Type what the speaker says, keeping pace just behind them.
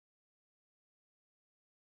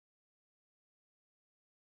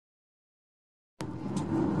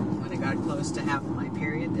close to having my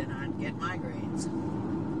period, then I'd get migraines.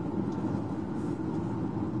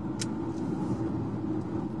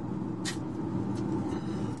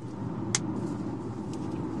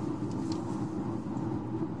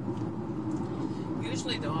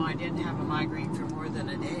 Usually, though, I didn't have a migraine for more than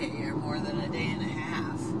a day or more than a day and a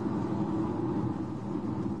half.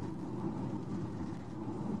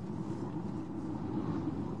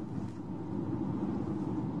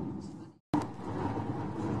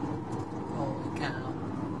 Holy cow.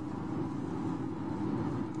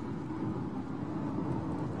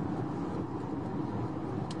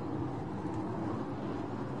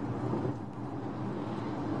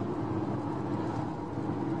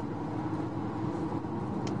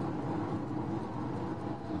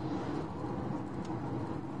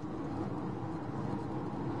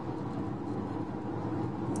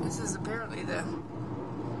 This is apparently the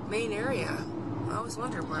main area. I always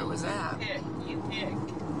wondered where it was at. You pick.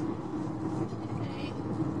 Okay.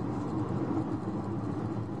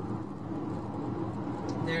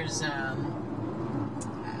 There's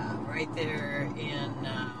right there in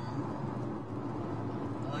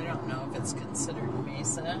well, I don't know if it's considered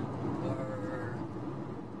Mesa or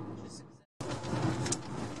just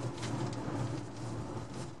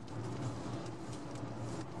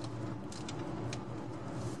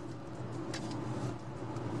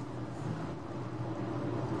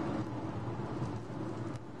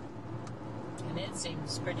and it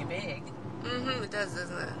seems pretty big. Mm-hmm, it does,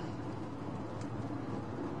 doesn't it?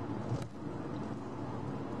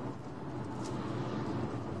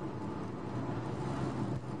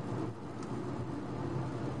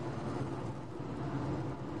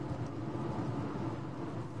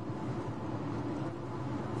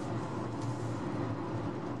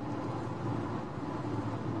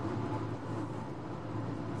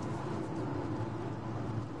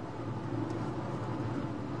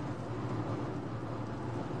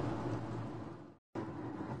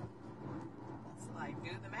 Do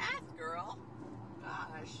the math, girl.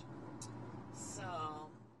 Gosh. So,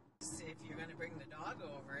 see if you're going to bring the dog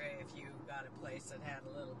over, if you got a place that had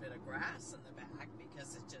a little bit of grass in the back,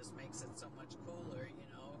 because it just makes it so much cooler, you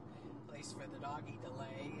know, place for the doggy to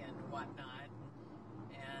lay and whatnot.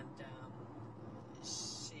 And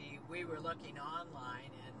we were looking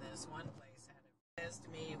online, and this one place says to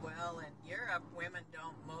me, well, in Europe, women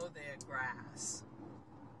don't mow the grass.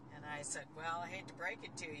 And I said, well, I hate to break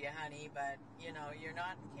it to you, honey, but, you know, you're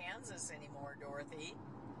not in Kansas anymore, Dorothy.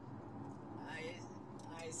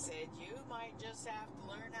 I said, you might just have to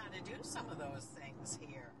learn how to do some of those things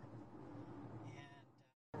here.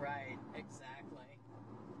 And, right, exactly.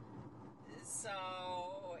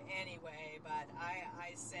 So, anyway, but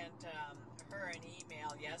I sent her an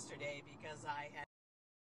email yesterday because I had